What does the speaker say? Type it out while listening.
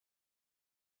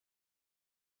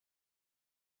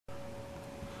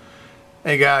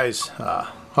Hey guys,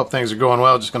 hope things are going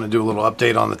well. Just going to do a little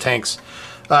update on the tanks.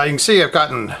 You can see I've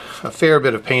gotten a fair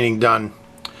bit of painting done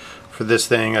for this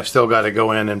thing. I've still got to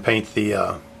go in and paint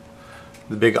the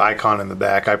big icon in the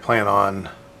back. I plan on,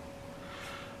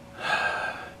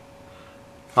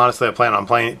 honestly, I plan on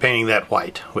painting that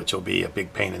white, which will be a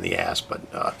big pain in the ass, but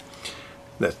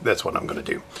that's what I'm going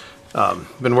to do.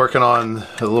 Been working on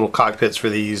the little cockpits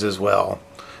for these as well.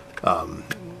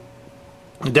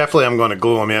 Definitely I'm going to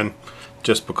glue them in,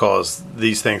 just because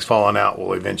these things falling out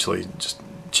will eventually just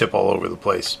chip all over the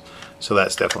place. So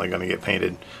that's definitely going to get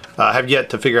painted. I have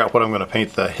yet to figure out what I'm going to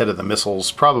paint the head of the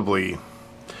missiles. Probably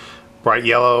bright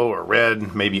yellow or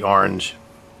red, maybe orange.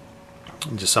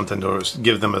 Just something to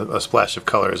give them a splash of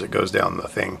color as it goes down the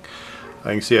thing.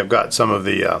 You can see I've got some of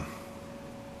the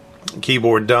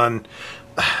keyboard done.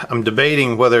 I'm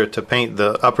debating whether to paint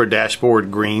the upper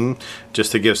dashboard green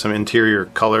just to give some interior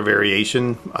color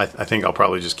variation. I think I'll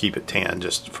probably just keep it tan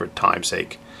just for time's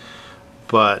sake.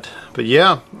 But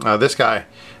yeah, this guy,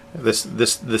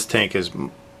 this tank is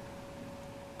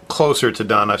closer to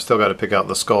done. I've still got to pick out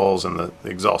the skulls and the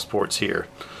exhaust ports here,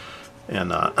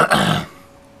 and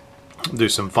do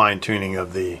some fine tuning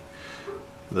of the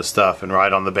stuff and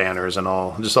write on the banners and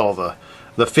all the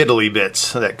fiddly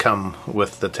bits that come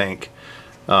with the tank.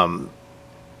 You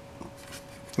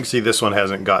can see this one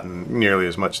hasn't gotten nearly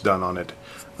as much done on it.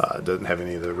 It doesn't have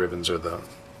any of the ribbons or the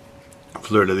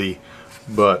fleur-de-lis,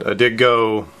 but I did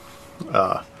go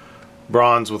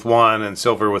bronze with one and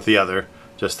silver with the other,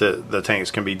 just that the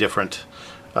tanks can be different.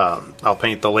 I'll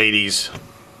paint the ladies.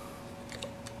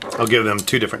 I'll give them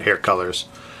two different hair colors,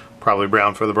 probably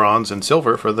brown for the bronze and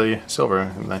silver for the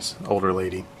silver. Nice older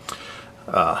lady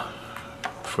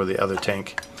for the other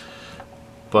tank.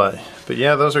 But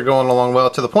yeah, those are going along well,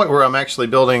 to the point where I'm actually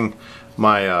building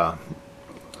my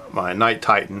my Night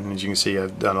Titan. As you can see,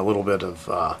 I've done a little bit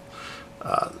of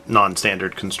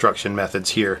non-standard construction methods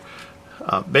here.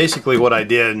 Basically what I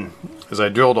did is I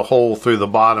drilled a hole through the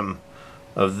bottom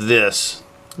of this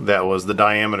that was the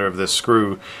diameter of this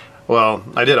screw. Well,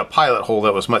 I did a pilot hole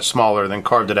that was much smaller, then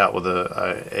carved it out with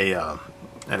an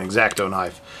X-Acto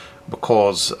knife,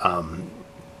 because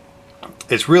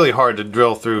it's really hard to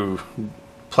drill through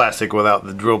plastic without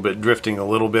the drill bit drifting a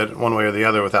little bit one way or the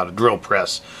other without a drill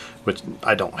press, which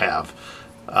I don't have,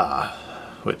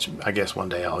 which I guess one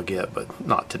day I'll get, but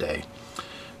not today.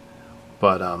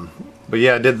 But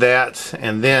yeah, I did that,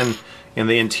 and then in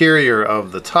the interior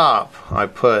of the top I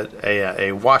put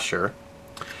a washer.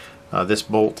 This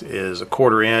bolt is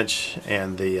 1/4 inch,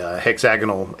 and the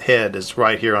hexagonal head is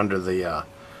right here under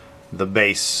the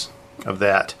base of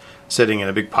that, sitting in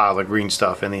a big pile of green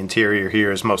stuff, and the interior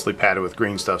here is mostly padded with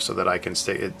green stuff so that I can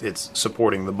stay, it's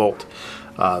supporting the bolt.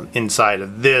 Inside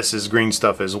of this is green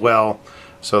stuff as well,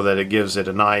 so that it gives it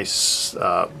a nice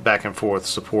back and forth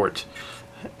support.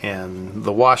 And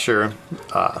the washer,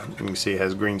 you can see,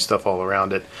 has green stuff all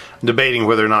around it. I'm debating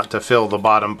whether or not to fill the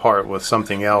bottom part with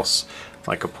something else,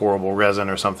 like a pourable resin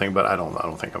or something, but I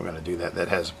don't think I'm going to do that. That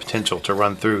has potential to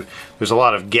run through. There's a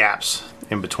lot of gaps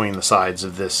in between the sides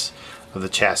of the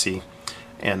chassis,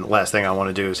 and the last thing I want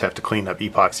to do is have to clean up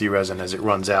epoxy resin as it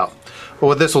runs out. But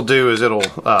what this will do is it'll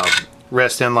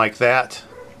rest in like that.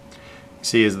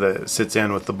 See, as it sits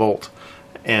in with the bolt,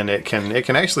 and it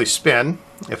can actually spin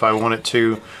if I want it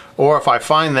to, or if I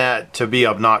find that to be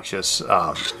obnoxious,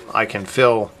 I can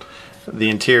fill the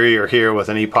interior here with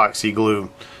an epoxy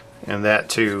glue, and that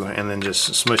too, and then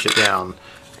just smush it down,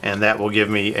 and that will give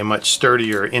me a much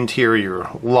sturdier interior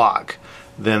lock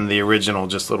than the original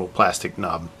just little plastic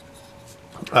nub.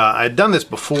 I had done this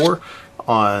before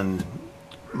on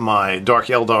my Dark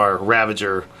Eldar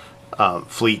Ravager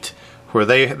fleet, where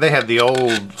they had the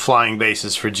old flying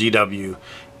bases for GW,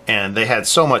 and they had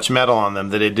so much metal on them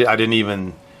that I didn't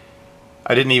even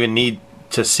need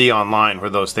to see online where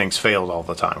those things failed all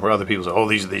the time, where other people say, oh,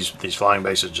 these flying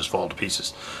bases just fall to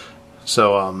pieces.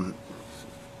 So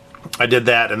I did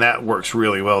that, and that works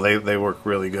really well. They work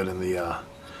really good in the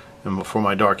for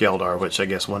my Dark Eldar, which I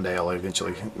guess one day I'll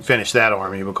eventually finish that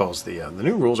army, because the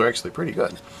new rules are actually pretty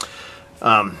good.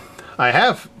 I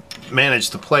have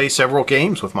managed to play several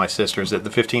games with my sisters at the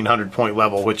 1500 point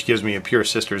level, which gives me a pure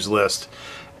sisters list.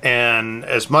 And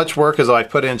as much work as I've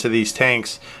put into these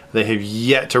tanks, they have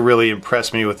yet to really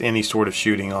impress me with any sort of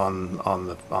shooting on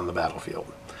the battlefield.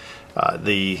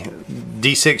 The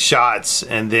D6 shots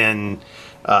and then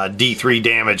D3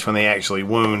 damage when they actually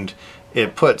wound,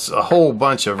 it puts a whole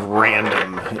bunch of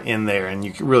random in there, and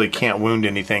you really can't wound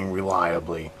anything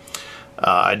reliably.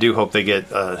 I do hope they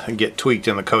get tweaked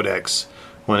in the codex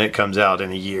when it comes out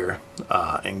in a year,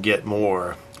 and get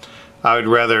more. I would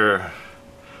rather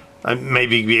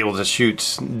maybe be able to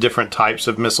shoot different types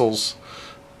of missiles.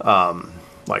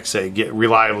 Like say,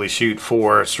 reliably shoot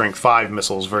 4 strength 5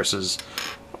 missiles versus,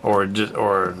 or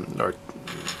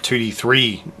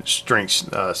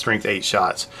 2d3 strength 8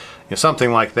 shots,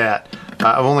 something like that.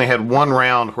 I've only had one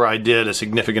round where I did a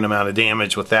significant amount of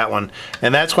damage with that one,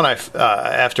 and that's when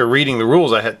after reading the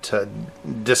rules, I had to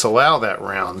disallow that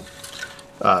round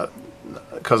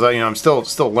because I'm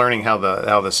still learning how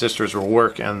the sisters will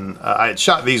work, and I had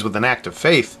shot these with an act of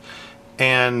faith.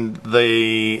 And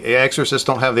the Exorcists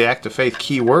don't have the act of faith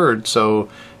keyword, so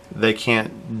they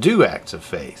can't do acts of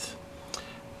faith.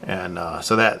 And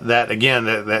so that again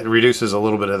reduces a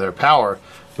little bit of their power,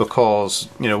 because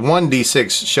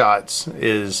 1d6 shots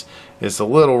is a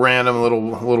little random, a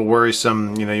little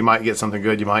worrisome. You might get something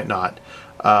good, you might not.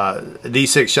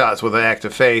 D6 shots with an act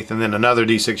of faith, and then another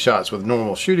D6 shots with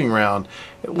normal shooting round,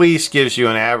 at least gives you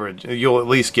an average. You'll at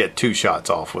least get 2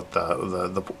 shots off with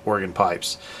the organ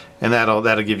pipes. And that'll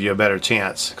give you a better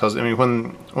chance, because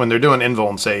when they're doing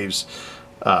invuln saves,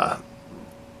 the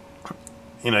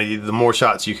more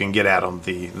shots you can get at them,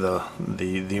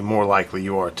 the more likely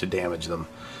you are to damage them.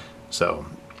 So,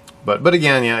 but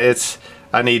again,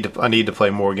 I need to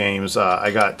play more games. I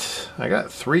got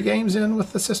 3 games in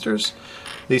with the sisters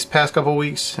these past couple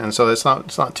weeks, and so it's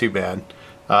not too bad.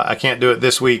 I can't do it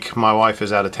this week. My wife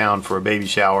is out of town for a baby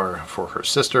shower for her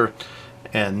sister.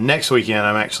 And next weekend,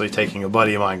 I'm actually taking a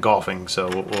buddy of mine golfing, so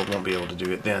we won't be able to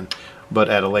do it then. But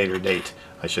at a later date,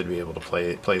 I should be able to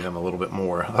play them a little bit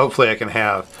more. Hopefully, I can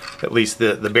have at least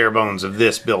the bare bones of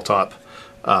this built up.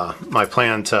 My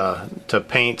plan to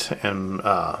paint and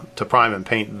to prime and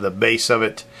paint the base of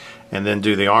it, and then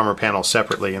do the armor panel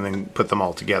separately, and then put them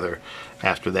all together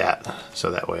after that.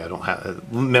 So that way, I don't have a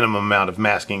minimum amount of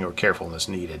masking or carefulness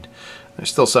needed.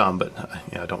 There's still some, but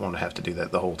I don't want to have to do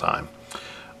that the whole time.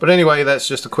 But anyway, that's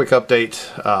just a quick update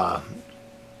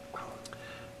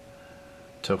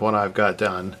to what I've got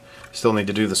done. Still need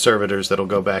to do the servitors that'll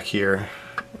go back here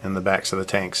in the backs of the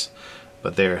tanks,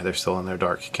 but they're still in their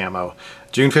dark camo.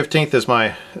 June 15th is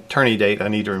my tourney date. I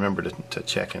need to remember to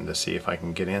check in to see if I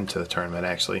can get into the tournament.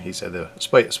 Actually, he said the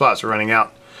spots are running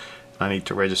out. I need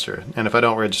to register, and if I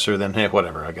don't register, then hey,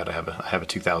 whatever. I have a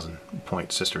 2,000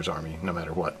 point sisters army no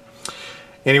matter what.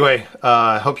 Anyway,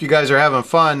 I hope you guys are having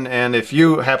fun, and if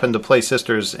you happen to play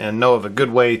sisters and know of a good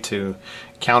way to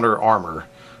counter armor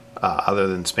other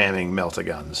than spamming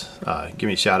melt-a-guns, give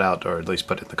me a shout out, or at least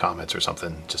put it in the comments or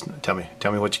something. Just tell me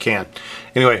what you can.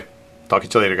 Anyway, talk to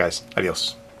you later, guys.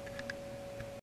 Adios.